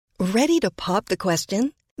Ready to pop the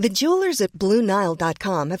question? The jewelers at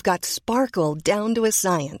BlueNile.com have got sparkle down to a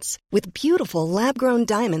science with beautiful lab-grown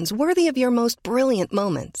diamonds worthy of your most brilliant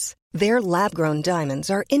moments. Their lab-grown diamonds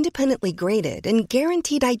are independently graded and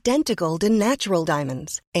guaranteed identical to natural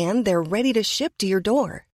diamonds, and they're ready to ship to your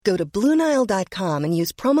door. Go to BlueNile.com and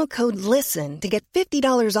use promo code LISTEN to get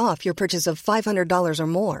 $50 off your purchase of $500 or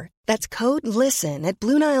more. That's code LISTEN at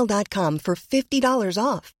BlueNile.com for $50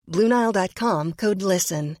 off. BlueNile.com, code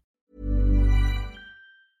LISTEN.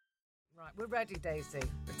 Right, we're ready, Daisy.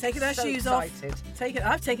 We've taken our shoes excited. off.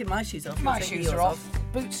 I've taken my shoes off. My shoes are off.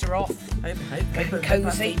 Boots are off. Hope Cozy.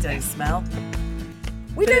 my feet don't smell.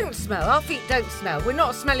 We don't smell. Our feet don't smell. We're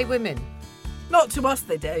not smelly women. Not to us,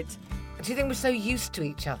 they don't. Do you think we're so used to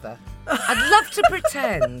each other? I'd love to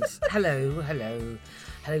pretend. Hello,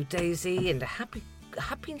 Daisy, and a happy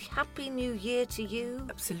New Year to you.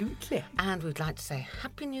 Absolutely. And we'd like to say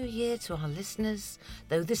Happy New Year to our listeners,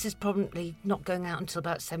 though this is probably not going out until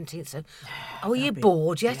about 17th, so... Oh, are you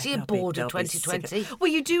bored yet? Are you bored of 2020? Well,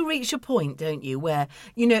 you do reach a point, don't you, where,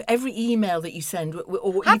 every email that you send...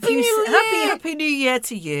 Or Happy New Year! Happy New Year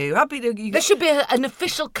to you. Happy New Year. There should be an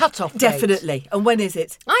official cut-off date. Definitely. And when is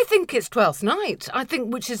it? I think it's 12th night.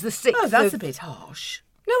 Which is the 6th. Oh, that's a bit harsh.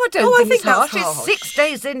 No, I don't think it's harsh. That's harsh. It's 6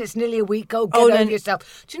 days in, it's nearly a week. Get over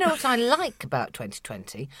yourself. Do you know what I like about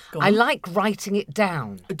 2020? I like writing it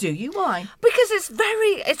down. Do you? Why? Because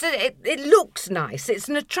it looks nice. It's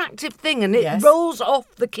an attractive thing, and it rolls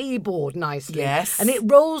off the keyboard nicely. Yes. And it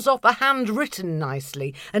rolls off a handwritten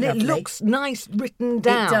nicely, and Lovely. it looks nice written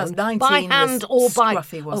down. It does. 19 by hand or by...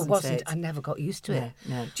 scruffy, wasn't it? I never got used to it.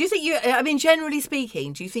 No. Do you think generally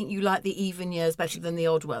speaking, do you think you like the even years better than the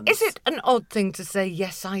odd ones? Is it an odd thing to say,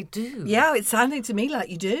 yes, I do? Yeah, it's sounding to me like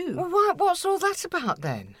you do. Well, what's all that about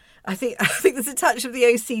then? I think there's a touch of the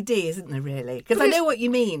OCD, isn't there, really? Because I know what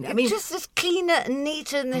you mean. I mean, just as cleaner and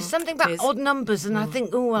neater, and there's something about odd numbers, and I think,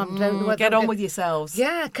 I don't know whether get on with yourselves.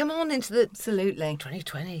 Yeah, come on into the... Absolutely.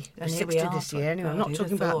 2020. We're And here 60 we are. this year, anyway. I'm God, not who'd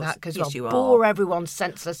talking have about thought? that, because Yes, you I'll are. bore everyone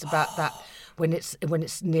senseless about that when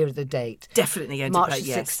it's nearer the date. Definitely going March to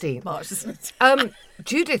the 16th. March the 16th.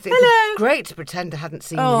 Judith, Hello. it's great to pretend I hadn't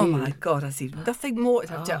seen you. Oh, my God, I see nothing more.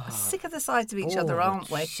 We're sick of the sight of each other,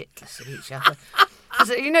 aren't we? Shitless of each other.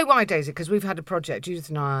 You know why, Daisy? Because we've had a project. Judith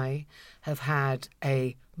and I have had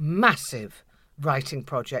a massive writing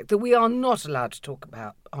project that we are not allowed to talk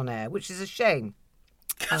about on air, which is a shame.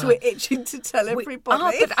 So we're itching to tell everybody. But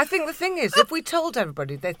I think the thing is, if we told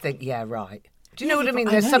everybody, they'd think, yeah, right. Do you know what I mean?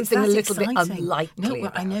 I There's know, something a that's little bit exciting. unlikely. No,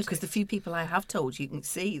 well, I know, about because it. the few people I have told, you can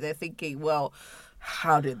see, they're thinking, well,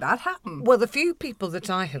 how did that happen? Well, the few people that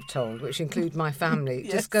I have told, which include my family,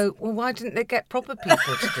 just go, well, why didn't they get proper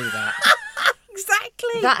people to do that?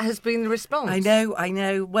 Exactly. That has been the response. I know.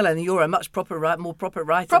 Well, and you're a much more proper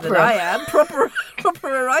writer than I am. Proper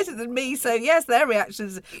writer than me. So, yes, their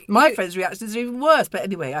reactions, my friends' reactions are even worse. But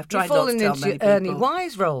anyway, I've tried not to tell many people. Ernie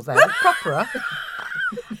Wise role then, properer.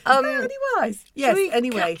 Ernie Wise. Yes,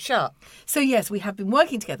 anyway. Catch up? So, yes, we have been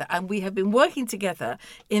working together, and we have been working together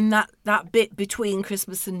in that bit between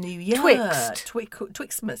Christmas and New Year.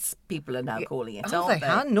 Twixmas, people are now calling it, aren't they?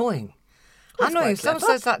 How annoying. That's Annoying. quite If someone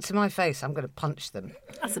clever. says that to my face, I'm going to punch them.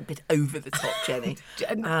 That's a bit over the top, Jenny.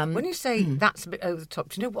 When you say that's a bit over the top,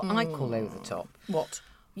 do you know what I call over the top? What?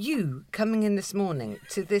 You coming in this morning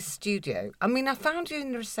to this studio. I mean, I found you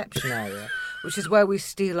in the reception area, which is where we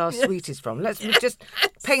steal our sweeties from. Let's just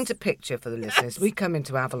paint a picture for the listeners. We come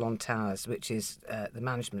into Avalon Towers, which is the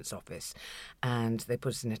management's office, and they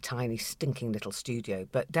put us in a tiny, stinking little studio.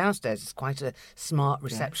 But downstairs is quite a smart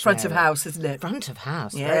reception Front of area. house, isn't it? Front of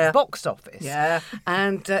house, Yeah. box office. Yeah.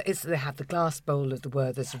 And they have the glass bowl of the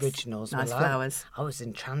Werther's Originals. Nice flowers. I was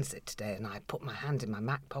in transit today, and I put my hand in my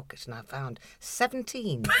Mac pocket, and I found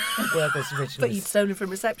 17 Werther's Originals. But you'd stolen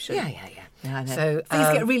from reception. Yeah. Yeah, I know. So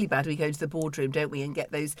Things get really bad when we go into the boardroom, don't we, and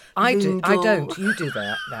get those I Lindl- don't. You do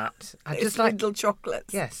that. I those just like... little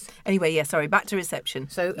chocolates. Yes. Anyway, yeah, sorry, back to reception.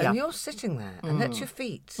 So, yeah. and you're sitting there, and at your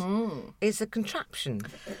feet is a contraption.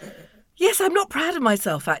 Yes, I'm not proud of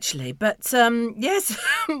myself, actually. But, yes,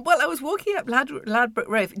 well, I was walking up Ladbroke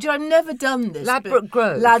Grove. Do you know, I've never done this. Ladbroke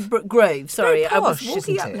Grove? Ladbroke Grove, sorry. Very I was posh,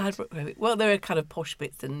 walking isn't up it? Ladbroke Grove. Well, there are kind of posh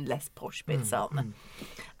bits and less posh bits, aren't there?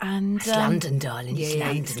 And It's London, darling. It's Yeah,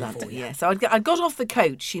 London. it's London, for you. yeah. So I got off the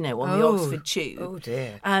coach, on the Oxford Tube. Oh,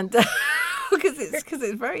 dear. And because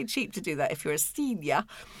it's very cheap to do that if you're a senior.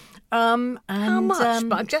 And, how much?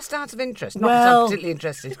 But I'm just out of interest. Not because I'm particularly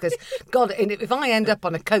interested, because, God, if I end up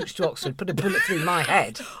on a coach to Oxford, put a bullet through my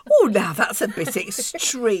head. Oh, now that's a bit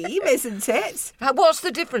extreme, isn't it? What's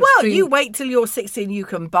the difference? Well, you wait till you're 16, you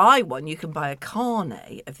can buy one. You can buy a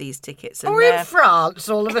carnet of these tickets. And in France,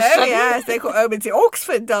 all of a sudden. Oh, yes, they got home into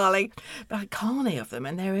Oxford, darling. But a carnet of them,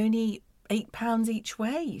 and they're only £8 each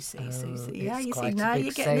way, you see, Susie. Yeah, you see, now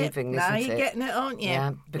you're getting it. Now you're getting it, aren't you?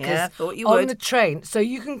 Yeah, because thought you on would. the train, so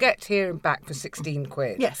you can get here and back for 16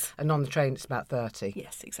 quid. Yes. And on the train, it's about 30.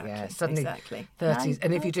 Yes, exactly. Yeah, suddenly exactly. 30s.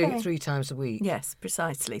 And if you're doing it 3 times a week. Yes,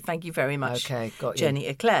 precisely. Thank you very much, okay, got you. Jenny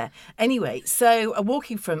Eclair. Anyway, so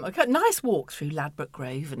walking from a nice walk through Ladbroke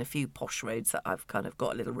Grove and a few posh roads that I've kind of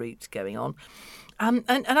got a little route going on. And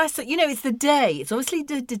I said, it's the day. It's obviously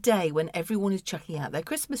the day when everyone is chucking out their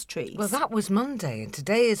Christmas trees. Well, that was Monday, and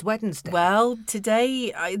today is Wednesday. Well,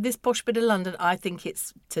 today, this posh bit of London, I think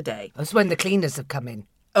it's today. That's when the cleaners have come in.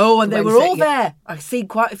 Oh, and they were all there. I've seen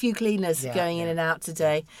quite a few cleaners going in and out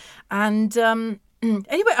today. And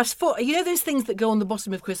anyway, I thought, those things that go on the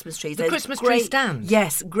bottom of Christmas trees? The Christmas tree stand?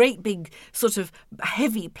 Yes, great big sort of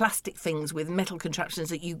heavy plastic things with metal contraptions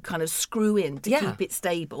that you kind of screw in to keep it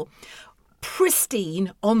stable.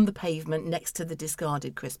 Pristine on the pavement next to the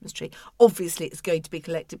discarded Christmas tree. Obviously, it's going to be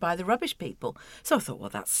collected by the rubbish people. So I thought, well,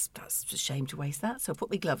 that's a shame to waste that. So I put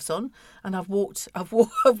my gloves on and I've walked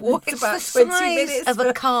it's about 20 minutes of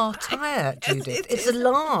a car tyre, Judith. It's a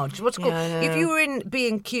large. What's it called? If you were in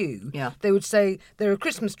B&Q, they would say there are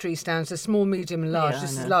Christmas tree stands, there's small, medium, and large.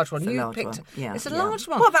 This is a large one. It's a large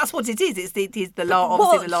one. Well, that's what it is. It is the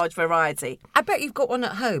obviously the large variety. I bet you've got one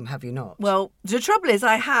at home, have you not? Well, the trouble is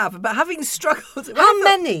I have, but having struggled. How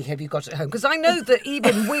many have you got at home? Because I know that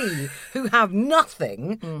even we, who have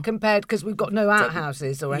nothing compared, because we've got no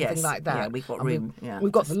outhouses or anything like that. Yeah, we've got room.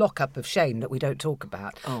 We've got the lockup of shame that we don't talk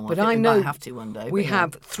about. Oh, but I know we might have to one day. We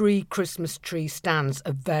have 3 Christmas tree stands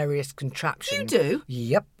of various contraptions. You do?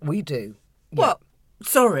 Yep, we do. What? Yep.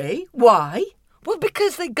 Sorry, why? Well,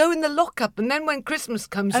 because they go in the lockup, and then when Christmas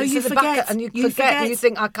comes, it's you in the forget. back, and you forget, and you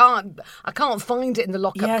think, I can't find it in the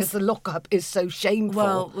lockup because the lockup is so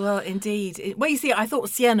shameful. Well, indeed. You see, I thought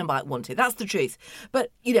Sienna might want it. That's the truth. But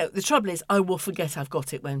the trouble is, I will forget I've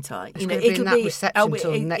got it, won't I? It's going to be in that reception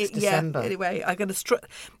until next December. Anyway, I'm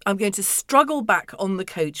going to struggle back on the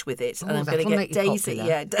coach with it, and I'm going to get Daisy.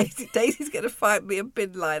 Yeah, Daisy's going to find me a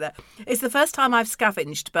bin liner. It's the first time I've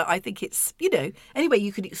scavenged, but I think it's anyway.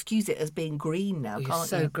 You could excuse it as being green now, can't you? You're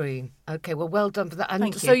so green. Okay, well done for that. And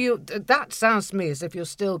Thank so you. That sounds to me as if you're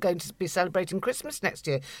still going to be celebrating Christmas next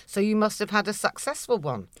year. So you must have had a successful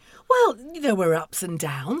one. Well, there were ups and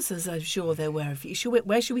downs, as I'm sure there were a few.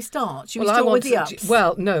 Where should we start? Should we start with the ups?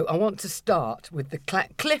 Well, no, I want to start with the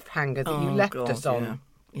cliffhanger that you left us on.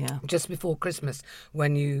 Yeah. Just before Christmas,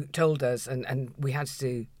 when you told us, and we had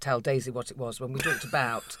to tell Daisy what it was, when we talked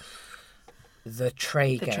about the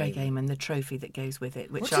tray game and the trophy that goes with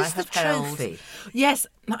it, which what I is have the held. Trophy? Yes,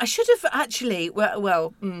 I should have actually.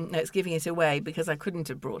 No, it's giving it away because I couldn't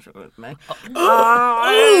have brought it with me.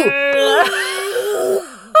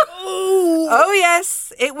 Oh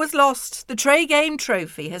yes, it was lost. The tray game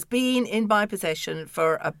trophy has been in my possession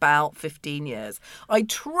for about 15 years. I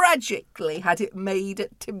tragically had it made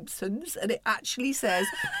at Timpson's, and it actually says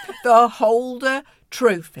the Holder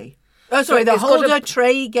Trophy. Oh, sorry, the Holder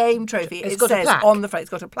Tray Game Trophy. It says on the front. It's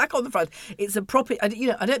got a plaque on the front. It's a proper. I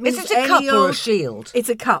don't mean is it a cup or a shield? It's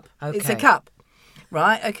a cup. Okay. It's a cup.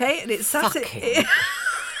 Right. Okay. And it's sat.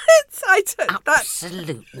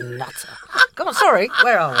 Absolute nutter. Come on. Sorry.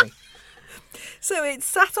 Where are we? So it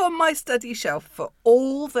sat on my study shelf for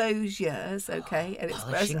all those years, okay? And it's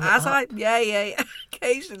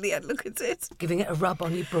occasionally I'd look at it. Giving it a rub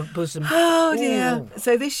on your bosom. Oh, dear. Ooh.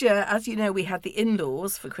 So this year, as you know, we had the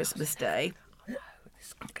in-laws for Christmas Day.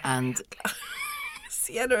 And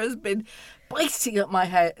Sienna has been biting at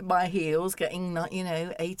my heels, getting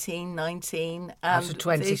 18, 19, out of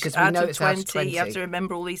 20, because we know it's out of 20. You have to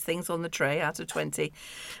remember all these things on the tray. Out of 20.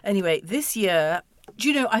 Anyway, this year, do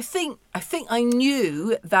you know? I think I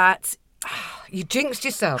knew that. You jinxed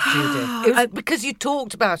yourself, Judith. It was because you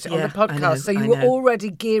talked about it on the podcast, so you were already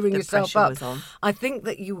gearing yourself up. I think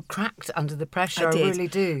that you were cracked under the pressure. I really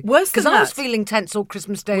do. Worse than that. Because I was feeling tense all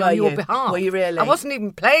Christmas Day on your behalf. Were you really? I wasn't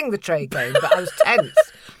even playing the tray game, but I was tense.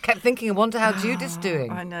 Kept thinking, I wonder how Judith's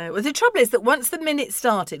doing. I know. Well, the trouble is that once the minute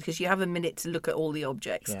started, because you have a minute to look at all the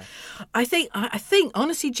objects, I think,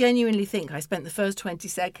 honestly, genuinely think I spent the first 20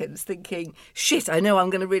 seconds thinking, shit, I know I'm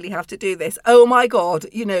going to really have to do this. Oh my God,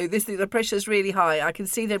 the pressure's really high. I can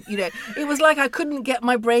see that, it was like I couldn't get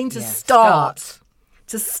my brain to start.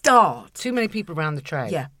 To start. Too many people around the tray.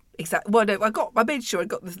 Yeah. exactly. Well, no, I made sure I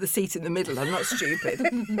got the seat in the middle. I'm not stupid.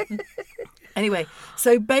 Anyway,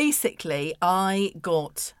 so basically, I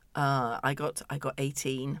got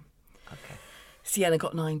 18. Okay. Sienna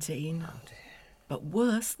got 19. Oh, dear. But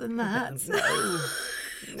worse than that.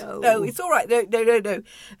 No. No, it's all right. No. The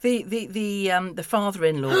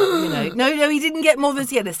father-in-law, No, he didn't get more than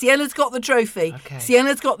Sienna. Sienna's got the trophy. Okay.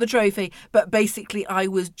 Sienna's got the trophy. But basically, I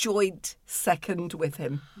was joint second with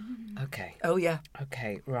him. Okay. Oh, yeah.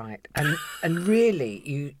 Okay, right. And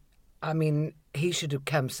really, he should have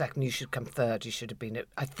come second. You should come third. You should have been,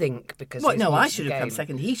 I think, because... What? he's No, won I the should have come game.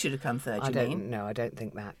 second. He should have come third, you mean? No, I don't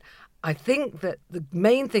think that. I think that the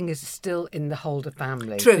main thing is still in the Holder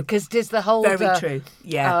family. True. Because there's the Holder... Very true.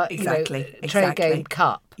 Yeah, exactly. Tray exactly. Game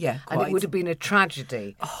Cup. Yeah, And quite. it would have been a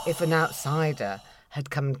tragedy if an outsider had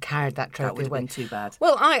come and carried that trophy That would have away. been too bad.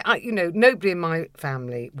 Well, I nobody in my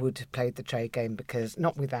family would have played the tray game because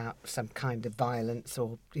not without some kind of violence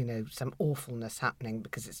or, some awfulness happening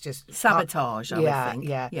because it's just... Sabotage, I would think.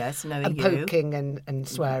 Yeah. Yes, knowing and you. poking and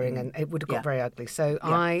swearing and it would have got Yeah. very ugly. So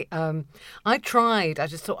I tried. I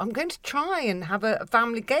just thought, I'm going to try and have a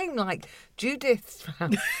family game like Judith's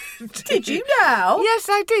family. Did you now? Yes,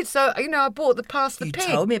 I did. So, I bought the Pass the You Pig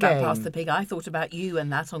told me about game. Pass the Pig. I thought about you and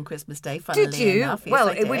that on Christmas Day, funnily Did you? enough. Yes, well,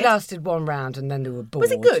 I did. we lasted one round and then they were bored.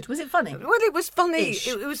 Was it good? Was it funny? Well, it was funny. Ish.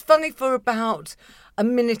 It was funny for about a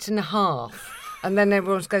minute and a half. And then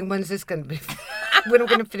everyone's going, when's this going to be? When am I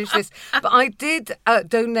going to finish this? But I did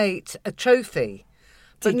donate a trophy.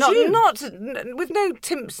 But Did you? not with no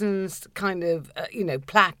Timpson's kind of,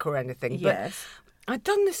 plaque or anything. Yes. But I'd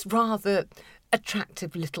done this rather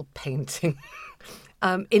attractive little painting.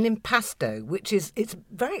 In impasto, which it's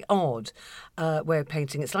very odd way of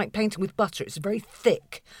painting. It's like painting with butter. It's a very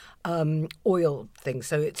thick oil thing,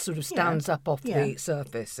 so it sort of stands up off the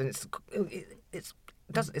surface, and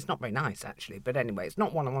it's not very nice actually. But anyway, it's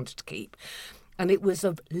not one I wanted to keep, and it was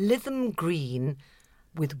of Lytham Green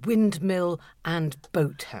with windmill and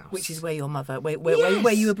boathouse, Which is where your mother, where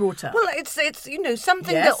Yes. you were brought up. Well, it's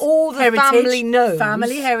something Yes. that all the Heritage. family knows.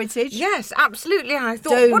 Family heritage. Yes, absolutely. I thought,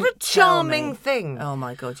 Don't what a tell me. charming thing. Oh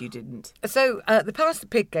my God, you didn't. So the Pass the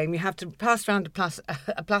Pig game, you have to pass around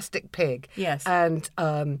a plastic pig. Yes. And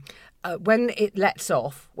when it lets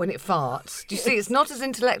off, when it farts, do you see, it's not as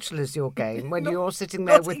intellectual as your game when you're all sitting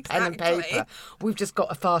there not with pen and exactly. paper. We've just got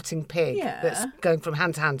a farting pig that's going from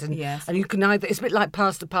hand to hand. And, Yes. and you can either, it's a bit like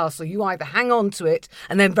pass the parcel, you either hang on to it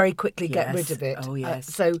and then very quickly get Yes. rid of it. Oh,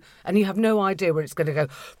 yes. And you have no idea where it's going to go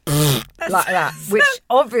like that, which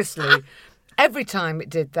obviously... Every time it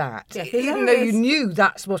did that, Yeah, even though you hilarious. knew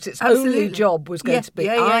that's what its only Absolutely. job was going Yeah, to be,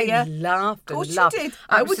 yeah, I yeah. laughed Of course and you laughed. did.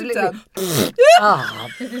 I would have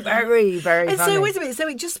Absolutely. Very, very And funny. so, wait a minute, so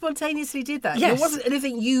it just spontaneously did that? Yes. There wasn't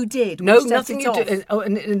anything you did? No, which set nothing it you do. off?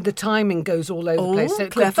 And the timing goes all over the Oh, place. So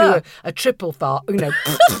it clever. could do a triple fart,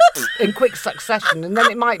 in quick succession. And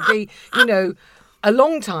then it might be, a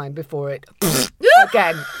long time before it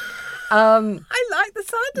again. I like the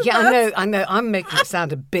sound of Yeah, that. I know. I'm making it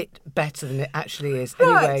sound a bit better than it actually is.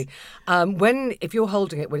 Right. Anyway, if you're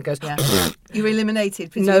holding it when it goes, You're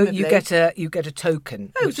eliminated, no, presumably. you get a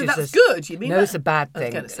token. Oh, which so is that's good. You mean no, that? it's a bad I was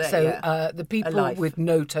thing. gonna say, so yeah. the A people life. with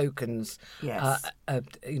no tokens, Yes.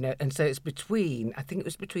 and so it's between. I think it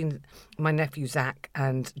was between my nephew Zach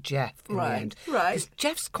and Jeff in the Right, end. right. 'Cause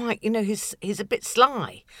Jeff's quite, he's a bit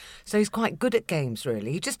sly, so he's quite good at games.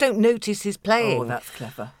 Really, you just don't notice his playing. Oh, that's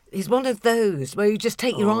clever. He's one of those where you just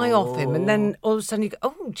take your eye off him, and then all of a sudden you go,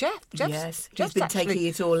 "Oh, Jeff's Yes, he's Jeff's been actually... taking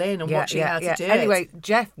it all in and watching how to do it. Anyway,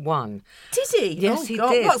 Jeff won. Did he? Yes, Oh, he God.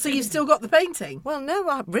 did. What, so you've still got the painting? Well, no,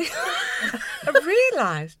 I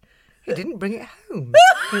realised he didn't bring it home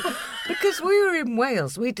because we were in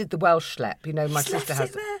Wales. We did the Welsh Schlep. My sister left has.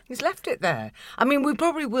 it there? He's left it there. I mean, we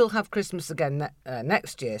probably will have Christmas again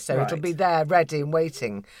next year, so it'll Right. be there, ready and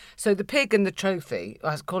waiting. So the pig and the trophy,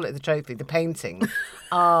 I call it the trophy, the painting,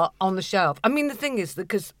 are on the shelf. I mean, the thing is that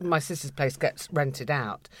because my sister's place gets rented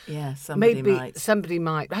out, Yeah, somebody maybe might. somebody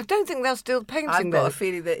might. I don't think they'll still painting I've got though. a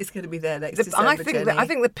feeling that it's going to be there next December, I think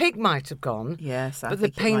Jenny. the pig might have gone. Yes, I but the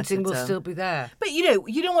think it might painting have will done. still be there. But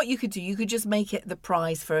you know what you could do? You could just make it the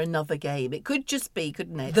prize for another game. It could just be,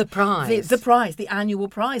 couldn't it? The prize. The prize, the annual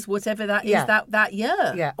prize, whatever that is Yeah. that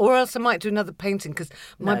year. Yeah, or else I might do another painting because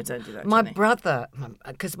No, don't do that, my Jenny. brother,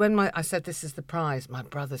 because when I said this is the prize, my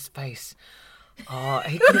brother's face. Oh,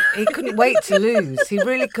 he couldn't wait to lose. He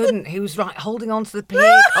really couldn't. He was holding on to the pig,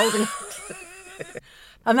 holding.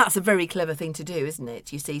 And that's a very clever thing to do, isn't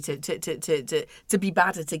it? You see, to be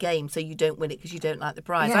bad at a game so you don't win it because you don't like the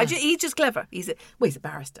prize. Yeah. He's just clever. He's a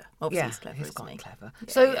barrister. Obviously, he's clever, he's isn't quite he? clever. Yeah,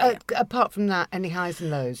 So, apart from that, any highs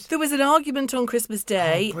and lows? There was an argument on Christmas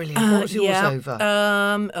Day. Oh, brilliant. What was yours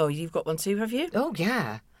over? You've got one too, have you? Oh,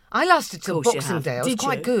 yeah. I lasted till Of course you Boxing have. Day. I was Did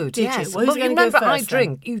quite you? good. Did you? Yes. Well, who's you gonna go remember, I first, then?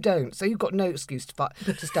 drink. You don't. So you've got no excuse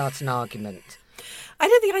to start an argument. I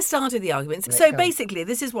don't think I started the arguments. Right, So go on. basically,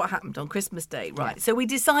 this is what happened on Christmas Day, right? Yeah. So we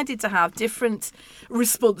decided to have different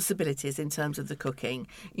responsibilities in terms of the cooking.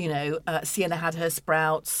 Sienna had her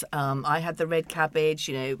sprouts. I had the red cabbage.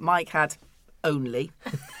 Mike had only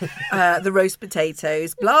the roast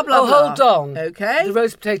potatoes. Blah blah. Oh, blah. hold on. Okay. The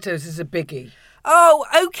roast potatoes is a biggie. Oh,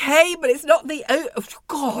 okay, but it's not the. Oh,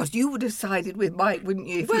 God, you would have sided with Mike, wouldn't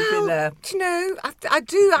you, if you'd been there? Do you know, I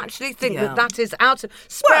do actually think Yeah. that is out of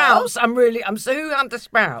sprouts. So who had the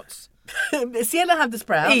sprouts? Sienna had the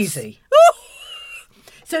sprouts. Easy.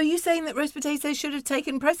 So are you saying that roast potatoes should have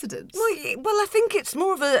taken precedence? Well, I think it's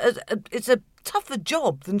more of it's a tougher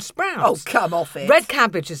job than sprouts. Oh, come off it. Red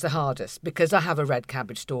cabbage is the hardest because I have a red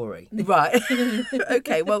cabbage story. Right.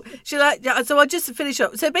 Okay, well, so I'll just finish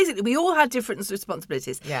up. So basically, we all had different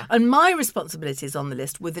responsibilities. Yeah. And my responsibilities on the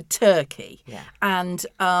list were the turkey. Yeah. And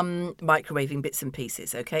microwaving bits and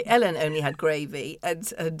pieces, okay? Ellen only had gravy. And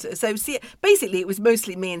so basically, it was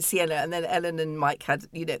mostly me and Sienna, and then Ellen and Mike had,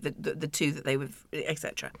 the two that they were,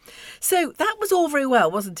 etc. So that was all very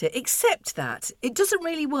well, wasn't it? Except that it doesn't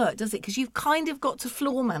really work, does it? Because you've kind of got to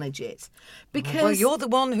floor manage it. Because Well, you're the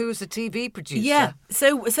one who was a TV producer. yeah.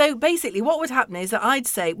 So basically, what would happen is that I'd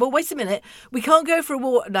say, well, wait a minute, we can't go for a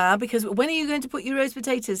walk now because when are you going to put your roast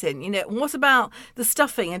potatoes in? What about the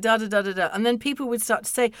stuffing and da da da da da? And then people would start to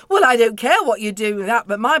say, well, I don't care what you're doing with that,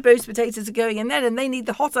 but my roast potatoes are going in then, and they need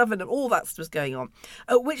the hot oven, and all that was going on.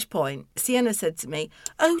 At which point, Sienna said to me,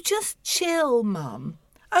 "Oh, just chill, Mum.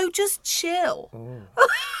 Oh, just chill."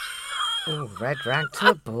 Oh, red rag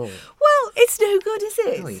to a bull. Well, it's no good, is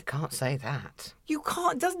it? Oh, you can't say that. You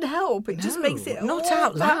can't. It doesn't help. It just makes it not all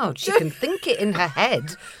out loud. She can think it in her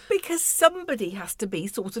head. Because somebody has to be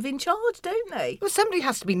sort of in charge, don't they? Well, somebody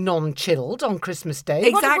has to be non-chilled on Christmas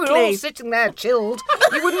Day. What if Exactly. we're all sitting there chilled?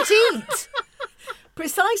 You wouldn't eat.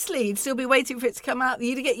 Precisely. You'd still be waiting for it to come out.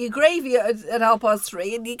 You'd get your gravy at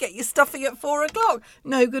 3:30 and you get your stuffing at 4:00.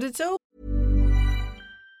 No good at all.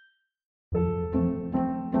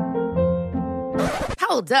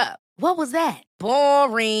 Hold up. What was that?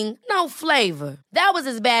 Boring. No flavor. That was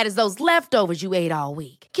as bad as those leftovers you ate all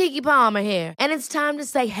week. Keke Palmer here, and it's time to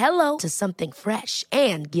say hello to something fresh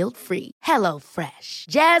and guilt-free. Hello Fresh.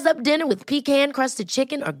 Jazz up dinner with pecan-crusted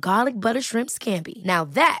chicken or garlic butter shrimp scampi. Now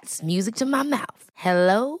that's music to my mouth.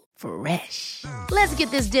 Hello Fresh. Let's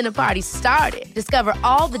get this dinner party started. Discover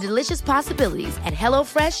all the delicious possibilities at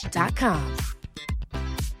hellofresh.com.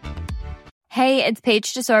 Hey, it's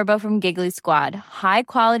Paige DeSorbo from Giggly Squad. High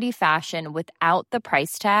quality fashion without the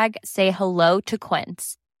price tag. Say hello to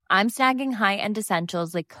Quince. I'm snagging high-end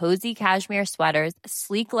essentials like cozy cashmere sweaters,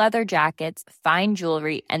 sleek leather jackets, fine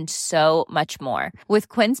jewelry, and so much more. With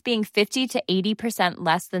Quince being 50 to 80%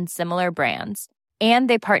 less than similar brands. And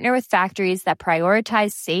they partner with factories that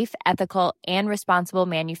prioritize safe, ethical, and responsible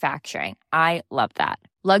manufacturing. I love that.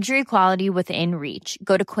 Luxury quality within reach.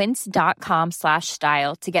 Go to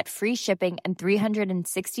quince.com/style to get free shipping and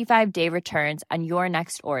 365-day returns on your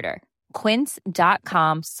next order.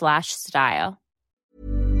 Quince.com/style.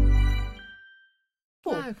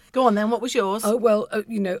 Oh, go on then. What was yours? Oh, well,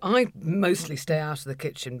 I mostly stay out of the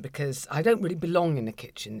kitchen because I don't really belong in the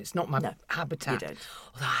kitchen. It's not my habitat. you don't.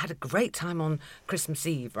 Although I had a great time on Christmas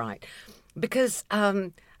Eve, right? Because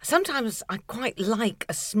sometimes I quite like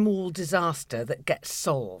a small disaster that gets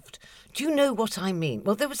solved. Do you know what I mean?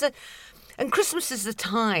 Well, there was and Christmas is the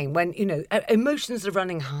time when, emotions are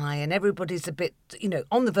running high and everybody's a bit,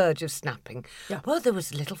 on the verge of snapping. Yeah. Well, there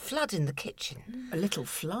was a little flood in the kitchen. A little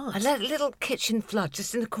flood. A little kitchen flood,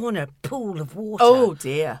 just in the corner, a pool of water. Oh,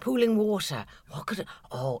 dear. Pooling water. What could it...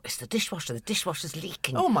 Oh, it's the dishwasher. The dishwasher's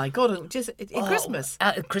leaking. Oh, my God. Just at Christmas.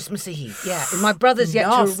 Christmas Eve, yeah. And my brother's yet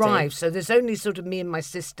Nasty. to arrive, so there's only sort of me and my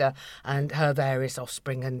sister and her various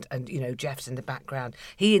offspring and Jeff's in the background.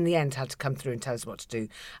 He, in the end, had to come through and tell us what to do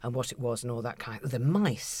and what it was and all that kind of... The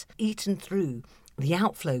mice eaten through the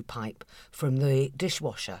outflow pipe from the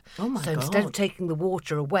dishwasher. Oh, my So instead of God. taking the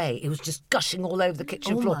water away, it was just gushing all over the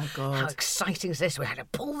kitchen floor. my God. How exciting is this? We had to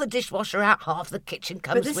pull the dishwasher out. Half the kitchen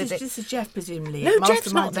comes But with it. this is Jeff, presumably. No,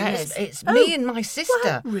 Jeff's not masterminding there. this. It's me and my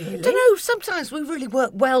sister. what? Really? Don't know. Sometimes we really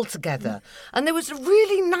work well together, and there was a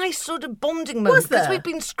really nice sort of bonding moment Was because there? we'd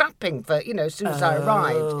been scrapping for as soon as I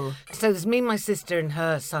arrived. So there's me, my sister, and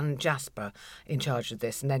her son Jasper in charge of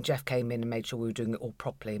this, and then Jeff came in and made sure we were doing it all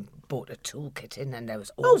properly and bought a toolkit in, and there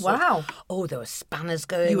was all sorts- wow. Oh, there were spanners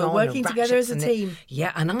going on. You were and working together ratchets as a and team.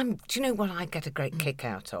 Yeah, and do you know what I get a great kick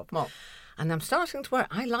out of? What? And I'm starting to worry.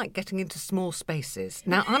 I like getting into small spaces.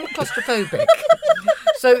 Now, I'm claustrophobic.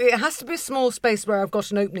 So it has to be a small space where I've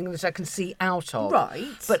got an opening that I can see out of. Right.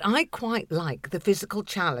 But I quite like the physical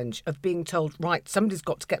challenge of being told, right, somebody's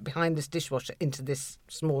got to get behind this dishwasher into this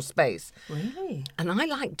small space. Really? And I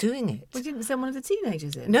like doing it. We didn't send one of the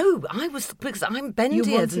teenagers in. No, because I'm bendier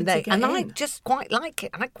wanted than to they, get and I in. just quite like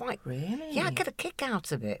it. And I quite Really? Yeah, I get a kick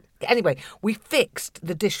out of it. Anyway, we fixed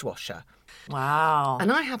the dishwasher. Wow.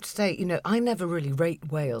 And I have to say, I never really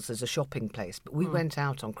rate Wales as a shopping place, but we went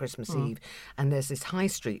out on Christmas Eve, and there's this high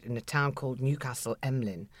street in a town called Newcastle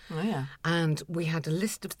Emlyn. Oh, yeah. And we had a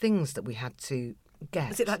list of things that we had to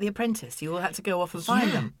get. Is it like The Apprentice? You all had to go off and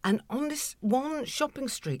find them? And on this one shopping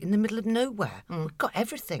street in the middle of nowhere, we got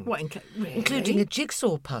everything. What, really? Including a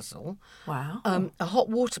jigsaw puzzle. Wow. A hot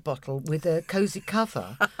water bottle with a cosy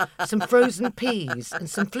cover, some frozen peas, and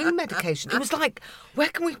some flu medication. It was like, where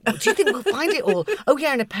can we? Do you think we'll find it all? Oh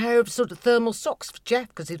yeah, and a pair of sort of thermal socks for Jeff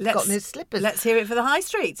because he'd forgotten his slippers. Let's hear it for the high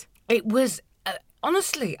street. It was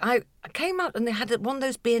honestly, I came out and they had one of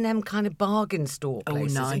those B&M kind of bargain store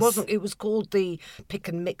places. nice. It was called the Pick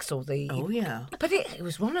and Mix or the. Oh, yeah. But it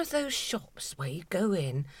was one of those shops where you go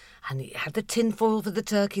in and it had the tin foil for the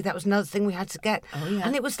turkey. That was another thing we had to get. Oh, yeah.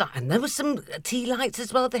 And it was like, and there was some tea lights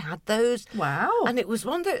as well. They had those. Wow. And it was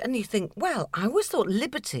one of those, and you think, well, I always thought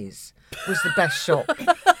Liberty's was the best shop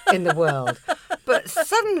in the world. But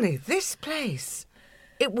suddenly this place.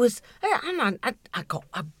 It was, and I got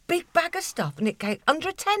a big bag of stuff, and it came under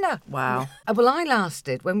a tenner. Wow. Well, I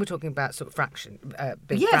lasted, when we're talking about sort of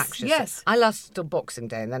big fractions. yes. I lasted till Boxing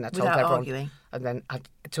Day, and then I told Without everyone. arguing. And then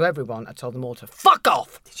to everyone, I told them all to fuck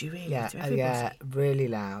off. Did you really? Yeah, To everybody? yeah, really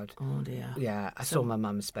loud. Oh, dear. Yeah, I saw my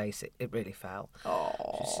mum's face. It really fell.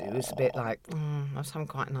 Oh. It was a bit like, I was having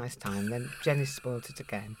quite a nice time. Then Jenny spoiled it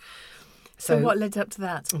again. So what led up to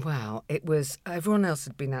that? Well, it was everyone else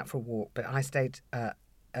had been out for a walk, but I stayed at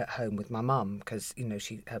home with my mum because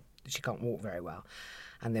she can't walk very well,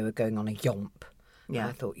 and they were going on a yomp. Yeah. And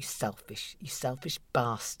I thought, you selfish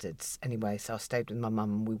bastards. Anyway, so I stayed with my mum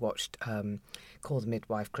and we watched Call the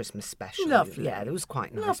Midwife Christmas special. Lovely. Yeah, it was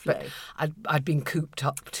quite nice. Lovely. But I'd been cooped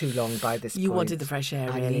up too long by this point. You wanted the fresh air,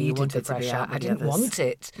 I really. You needed wanted the to be fresh out air. with I the didn't others. want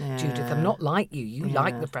it, Judith. Yeah. I'm not like you. You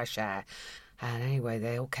like Yeah. the fresh air. And anyway,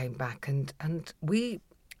 they all came back and we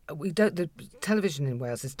don't. The television in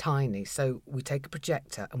Wales is tiny, so we take a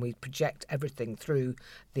projector and we project everything through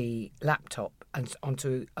the laptop and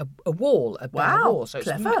onto a wall, a bare Wow, wall. So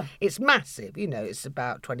clever. it's massive. It's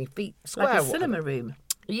about 20 feet square. Like a or whatever. cinema room.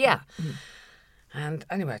 Yeah. And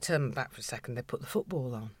anyway, I turned back for a second. They put the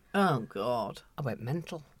football on. Oh, God. I went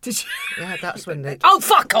mental. Did you? Yeah, that's when they. Oh,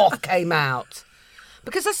 fuck off! Came out.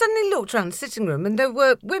 Because I suddenly looked around the sitting room and there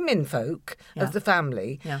were women folk of the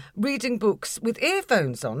family reading books with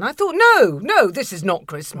earphones on. I thought, no, this is not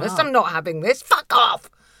Christmas. I'm not having this. Fuck off!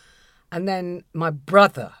 And then my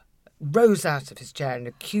brother rose out of his chair and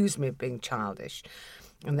accused me of being childish.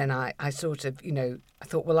 And then I sort of, I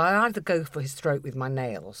thought, well, I'll either go for his throat with my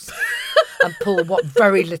nails and pull what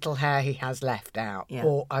very little hair he has left out,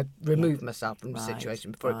 or I remove myself from the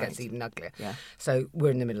situation before it gets even uglier. Yeah. So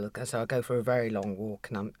we're in the middle of so I go for a very long walk,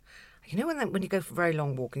 and I'm, when you go for a very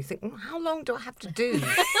long walk, and you think, how long do I have to do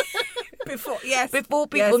Before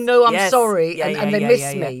people know I'm sorry and they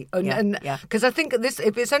miss me, and because I think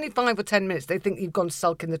if it's only 5 or 10 minutes, they think you've gone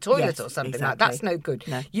sulk in the toilet Yes, or something like exactly. that. That's no good.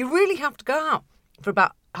 No. You really have to go out for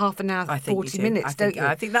about half an hour, I think 40 you do. minutes, don't you?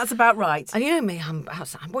 I think that's about right. And you know me, I'm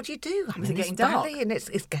outside. What do you do? I'm Is in it this getting dark? valley and it's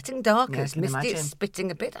getting dark Yeah, and I it's can misty, imagine. it's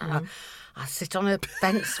spitting a bit. And I sit on a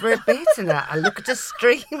fence for a bit and I look at a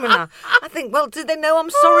stream and I think, well, do they know I'm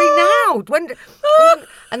sorry now?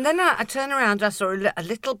 And then I turn around, I saw a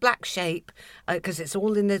little black shape because it's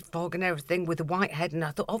all in the fog and everything with a white head, and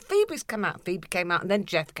I thought, oh, Phoebe's come out. Phoebe came out and then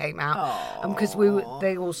Jeff came out. Because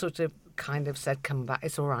they all sort of kind of said, come back,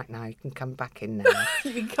 it's all right now, you can come back in now.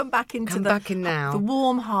 You can come back into now. the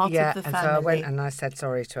warm heart Yeah, of the and family. so I went and I said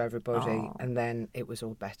sorry to everybody, and then it was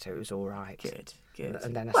all better. It was all right. Good.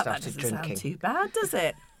 And then I Well, started that doesn't drinking. sound too bad, does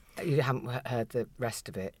it? You haven't heard the rest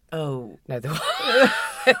of it. Oh. No, there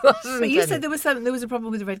wasn't. But you any. said there was a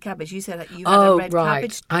problem with the red cabbage. You said that you had a red right.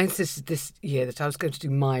 cabbage. I insisted this year that I was going to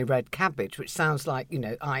do my red cabbage, which sounds like,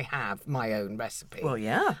 I have my own recipe. Well,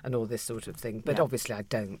 yeah. And all this sort of thing. But obviously I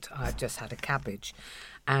don't. I've just had a cabbage.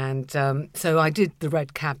 And so I did the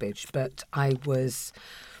red cabbage, but I was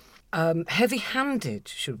heavy-handed,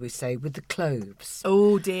 should we say, with the cloves.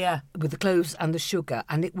 Oh, dear. With the cloves and the sugar.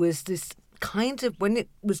 And it was this kind of, when it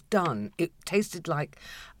was done, it tasted like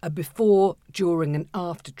a before, during and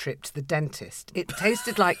after trip to the dentist. It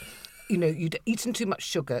tasted like, you'd eaten too much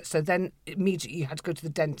sugar, so then immediately you had to go to the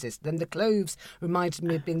dentist. Then the cloves reminded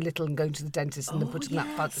me of being little and going to the dentist and then putting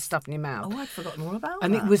that stuff in your mouth. Oh, I'd forgotten all about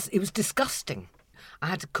and that. it was disgusting. I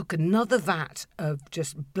had to cook another vat of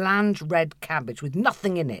just bland red cabbage with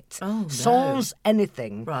nothing in it. Oh, no. Sans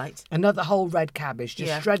anything. Right. Another whole red cabbage, just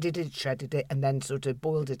Yeah. shredded it, and then sort of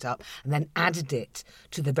boiled it up, and then added it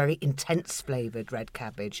to the very intense flavoured red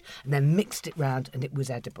cabbage, and then mixed it round, and it was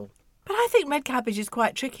edible. But I think red cabbage is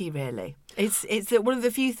quite tricky, really. It's one of the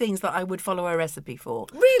few things that I would follow a recipe for.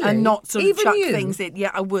 Really? And not sort of Even chuck you? things in.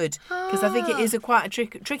 Yeah, I would. Because I think it is quite a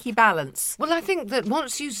tricky balance. Well, I think that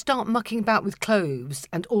once you start mucking about with cloves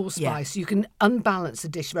and allspice, you can unbalance the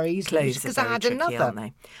dish very easily. Cloves are Because I very had tricky, another, aren't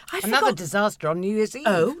they? I another forgot- disaster on New Year's Eve.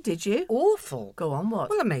 Oh, did you? Awful. Go on, what?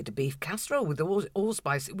 Well, I made a beef casserole with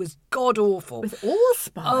allspice. It was god awful. With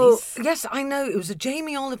allspice? Oh, yes, I know. It was a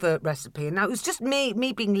Jamie Oliver recipe, and now it was just me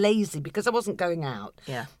being lazy because I wasn't going out.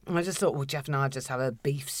 Yeah. And I just thought, well, Jeff and I just have a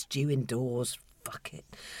beef stew indoors. Fuck it.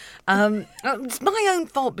 It's my own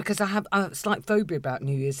fault because I have a slight phobia about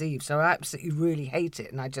New Year's Eve, so I absolutely really hate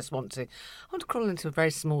it, and I just want to crawl into a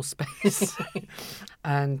very small space.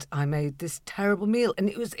 And I made this terrible meal, and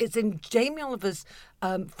it's in Jamie Oliver's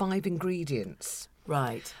 5 ingredients.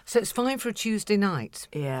 Right. So it's fine for a Tuesday night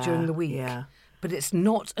during the week. Yeah. But it's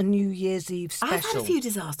not a New Year's Eve special. I've had a few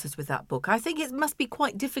disasters with that book. I think it must be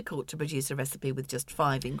quite difficult to produce a recipe with just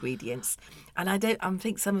 5 ingredients. And I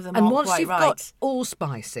think some of them aren't once quite you've right. got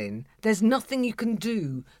allspice in, there's nothing you can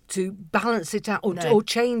do to balance it out or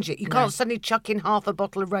change it. You can't suddenly chuck in half a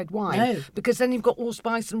bottle of red wine. No. Because then you've got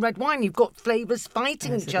allspice and red wine. You've got flavours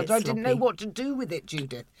fighting That's each a other. bit I didn't know sloppy. what to do with it,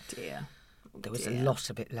 Judith. Dear. There was a lot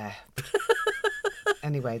of it left.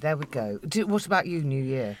 Anyway, there we go. What about you, New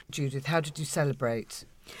Year, Judith? How did you celebrate?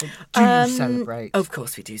 Do you celebrate? Of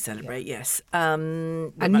course we do celebrate, yes.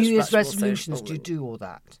 And New Year's resolutions, do you do all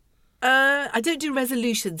that? I don't do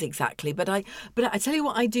resolutions exactly, but I tell you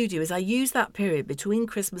what I do is I use that period between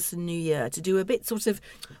Christmas and New Year to do a bit sort of,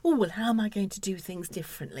 how am I going to do things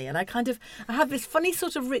differently? And I have this funny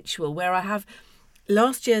sort of ritual where I have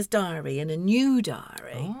last year's diary and a new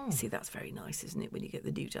diary. See, that's very nice, isn't it, when you get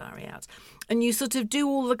the new diary out? And you sort of do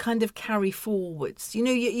all the kind of carry forwards.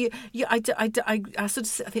 I sort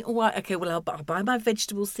of think, I'll buy my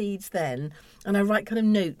vegetable seeds then. And I write kind of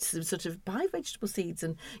notes of sort of buy vegetable seeds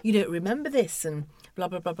and, remember this and blah,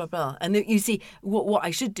 blah, blah, blah, blah. And you see, what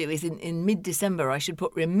I should do is in mid-December, I should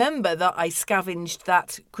remember that I scavenged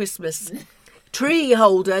that Christmas tree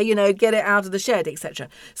holder, get it out of the shed, etc.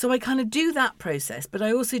 So I kind of do that process, but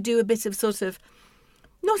I also do a bit of sort of,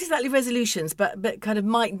 not exactly resolutions, but kind of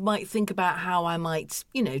might think about how I might,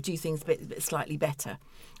 do things a bit slightly better.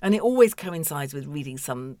 And it always coincides with reading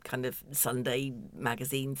some kind of Sunday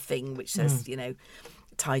magazine thing which says,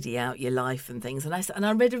 tidy out your life and things. And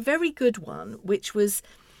I read a very good one, which was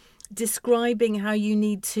describing how you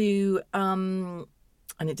need to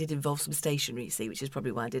and it did involve some stationery, you see, which is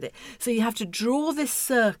probably why I did it. So you have to draw this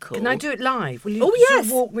circle. Can I do it live? Will you yes. sort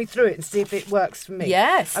of walk me through it and see if it works for me?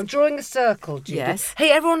 Yes. I'm drawing a circle, Judith. Yes.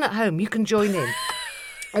 Hey, everyone at home, you can join in.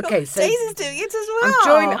 Okay, so Daisy's doing it as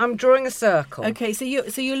well. I'm drawing a circle. Okay, so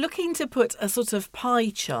you're looking to put a sort of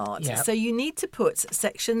pie chart. Yep. So you need to put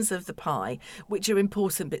sections of the pie which are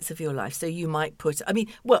important bits of your life. So you might put,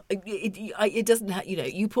 it doesn't have,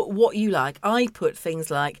 you put what you like. I put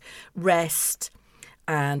things like rest.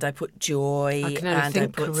 And I put joy, I can only and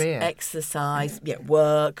think I put career. Exercise,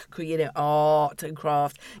 work, art and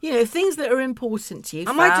craft. Things that are important to you.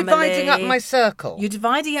 Am I dividing up my circle? You're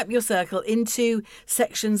dividing up your circle into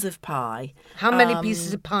sections of pie. How many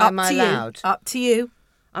pieces of pie am I allowed? Up to you.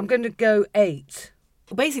 I'm going to go 8.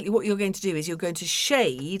 Basically, what you're going to do is you're going to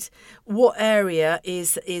shade what area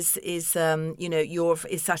is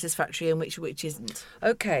satisfactory and which isn't.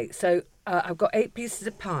 Okay, so I've got 8 pieces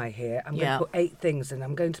of pie here. I'm going to put 8 things in.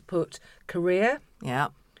 I'm going to put career. Yeah.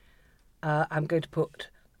 I'm going to put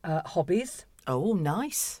hobbies. Oh,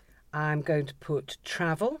 nice. I'm going to put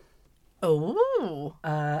travel. Oh.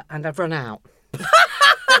 And I've run out.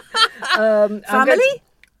 Family?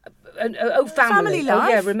 family. Family Oh, yeah,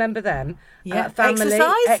 life. remember them. Yeah. Family.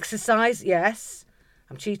 Exercise? Exercise, yes.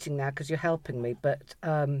 I'm cheating now because you're helping me. But,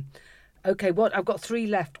 okay, I've got 3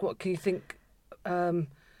 left. What can you think?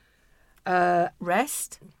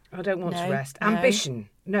 Rest? I don't want to No, rest. no. Ambition.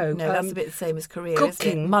 No. No, that's a bit the same as career, isn't it?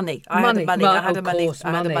 Cooking. Money. I had a money. I had a money. Course,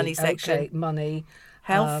 I had a money section. Okay, money.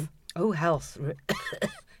 Health. Health.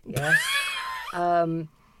 Yes.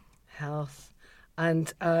 Health.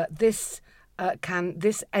 And this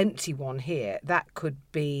empty one here, that could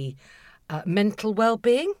be mental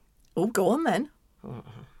well-being. Oh, go on then.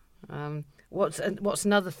 What's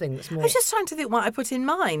another thing that's more? I was just trying to think what I put in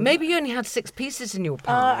mine. Maybe you only had 6 pieces in your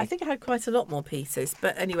pie. I think I had quite a lot more pieces,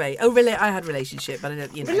 but anyway. I had relationship, but I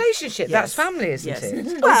don't. Relationship. Yes. That's family, isn't Yes.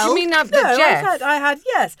 it? Well, do you mean no, Jeff? I had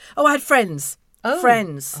yes. Oh, I had friends.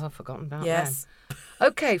 Friends. Oh, I've forgotten about Yes. them.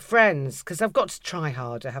 Okay, friends, because I've got to try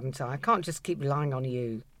harder, haven't I? I can't just keep relying on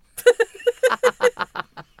you.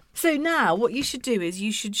 So now what you should do is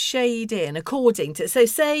you should shade in according to, so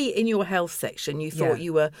say in your health section you thought Yeah.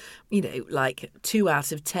 you were, like 2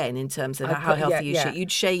 out of 10 in terms of how healthy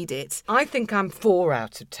you'd shade it. I think I'm 4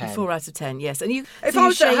 out of 10. 4 out of 10, yes. And If I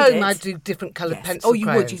was at home, I'd do different coloured pencil Oh, you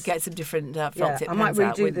would. crayons. You'd get some different felt Yeah, tip I might pens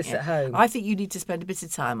out, redo wouldn't this you? at home. I think you need to spend a bit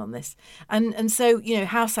of time on this. And so,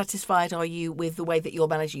 how satisfied are you with the way that you're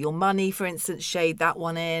managing your money, for instance? Shade that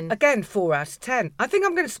one in. Again, 4 out of 10. I think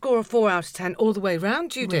I'm going to score a 4 out of 10 all the way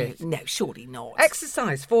round, Judith. No, surely not.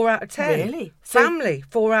 Exercise, 4 out of 10. Really? So- Family,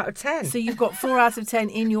 4 out of 10. So you've got 4 out of 10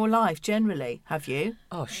 in your life generally, have you?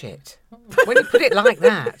 Oh, shit. When you put it like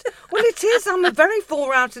that. Well, it is. I'm a very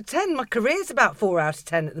 4 out of 10. My career's about 4 out of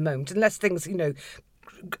 10 at the moment, unless things,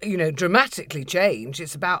 dramatically change.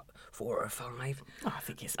 It's about 4 or 5. Oh, I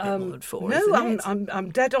think it's a bit more than 4, No, isn't it? I'm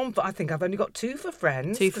dead on. But I think I've only got 2 for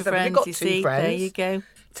friends. 2 for 'cause I've only friends, got you 2 see. friends. There you go.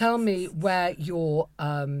 Tell me where you're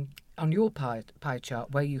on your pie chart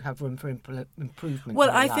where you have room for improvement. Well,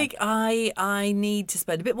 in your I life. think I need to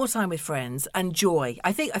spend a bit more time with friends and joy.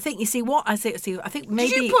 I think you see what I say. I think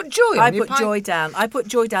maybe you put joy on I your put joy down. I put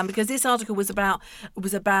joy down because this article was about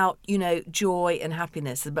joy and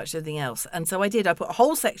happiness as much as anything else. And so I did. I put a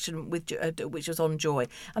whole section which was on joy,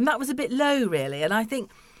 and that was a bit low really. And I think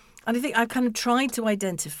I've kind of tried to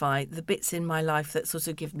identify the bits in my life that sort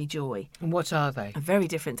of give me joy. And what are they? Very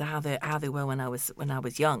different to how they were when I was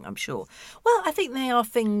young, I'm sure. Well, I think they are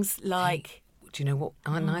things like. Do you know what?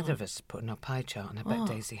 Neither of us put in our pie chart, and I bet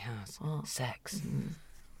Daisy has. Sex.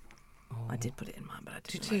 I did put it in mine, but I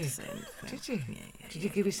didn't. Did you? like to say anything. Did you? Yeah. Did you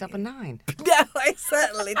give yourself a 9? No, I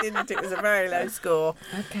certainly didn't. It was a very low score.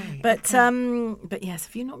 Okay. But yes,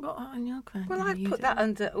 have you not got that on your card? Well, I put that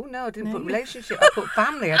under. Oh no, I didn't put relationship. I put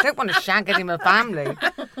family. I don't want to shag any of my family.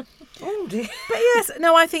 Oh dear. But yes,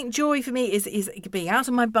 no, I think joy for me is being out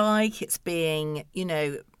on my bike. It's being,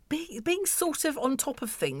 being sort of on top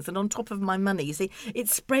of things and on top of my money. You see, it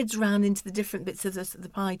spreads around into the different bits of the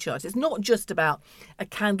pie chart. It's not just about a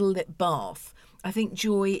candlelit bath. I think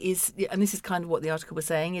joy is, and this is kind of what the article was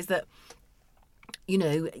saying, is that,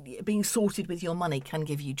 being sorted with your money can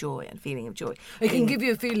give you joy and feeling of joy. It can give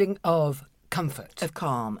you a feeling of comfort. Of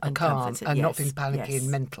calm and calm comfort, and not yes, being panicky yes,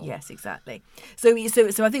 and mental. Yes, exactly. So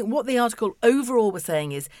I think what the article overall was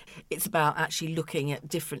saying is it's about actually looking at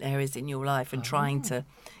different areas in your life and trying to,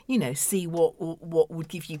 see what would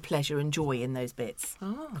give you pleasure and joy in those bits,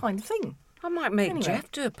 kind of thing. I might make Anyway.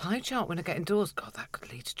 Jeff do a pie chart when I get indoors. God, that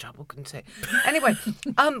could lead to trouble, couldn't it? Anyway,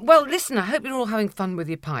 well, listen, I hope you're all having fun with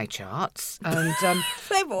your pie charts. And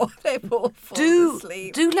They've all fallen do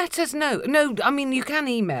asleep. let us know. No, I mean, you can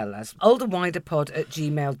email us,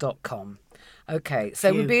 olderwiderpod@gmail.com. Okay,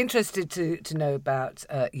 so we'd be interested to know about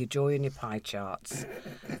your joy and your pie charts.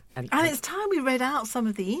 And it's time we read out some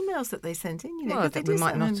of the emails that they sent in. Well, I think we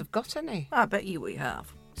might not have got any. I bet you we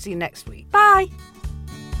have. See you next week. Bye.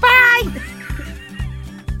 Bye.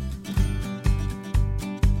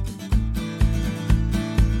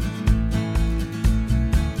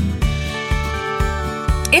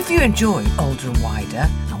 If you enjoy Older and Wider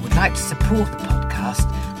and would like to support the podcast,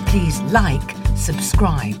 please like,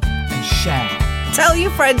 subscribe and share. Tell your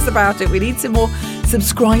friends about it. We need some more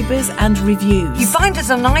subscribers and reviews. You find us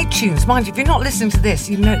on iTunes. Mind you, if you're not listening to this,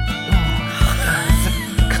 it's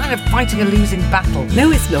kind of fighting a losing battle. No,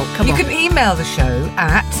 it's not. Come on. You can email the show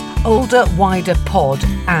at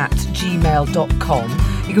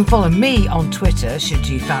olderwiderpod@gmail.com. You can follow me on Twitter, should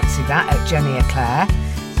you fancy that, at Jenny Eclair.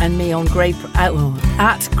 And me on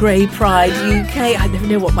at Grey Pride UK. I never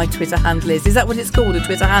know what my Twitter handle is. Is that what it's called, a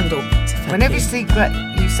Twitter handle? Whenever you say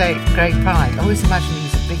Grey Pride, I always imagine you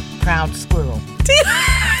as a big, proud squirrel.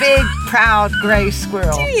 Big, proud grey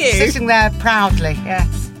squirrel. Do you? Sitting there proudly,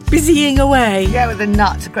 yes. Busying away. Yeah, with a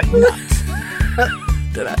nut, a great nut.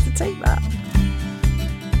 Don't have to take that.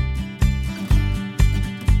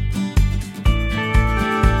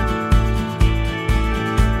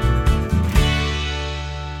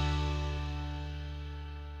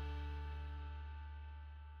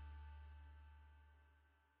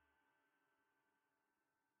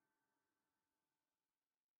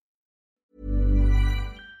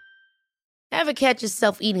 Ever catch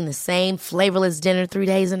yourself eating the same flavorless dinner 3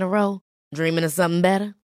 days in a row? Dreaming of something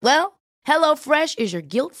better? Well, HelloFresh is your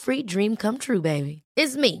guilt-free dream come true, baby.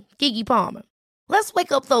 It's me, Keke Palmer. Let's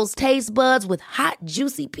wake up those taste buds with hot,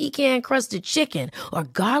 juicy pecan-crusted chicken or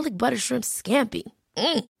garlic butter shrimp scampi.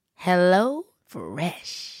 Hello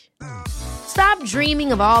Fresh. Stop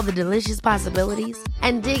dreaming of all the delicious possibilities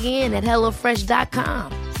and dig in at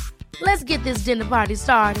HelloFresh.com. Let's get this dinner party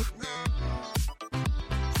started.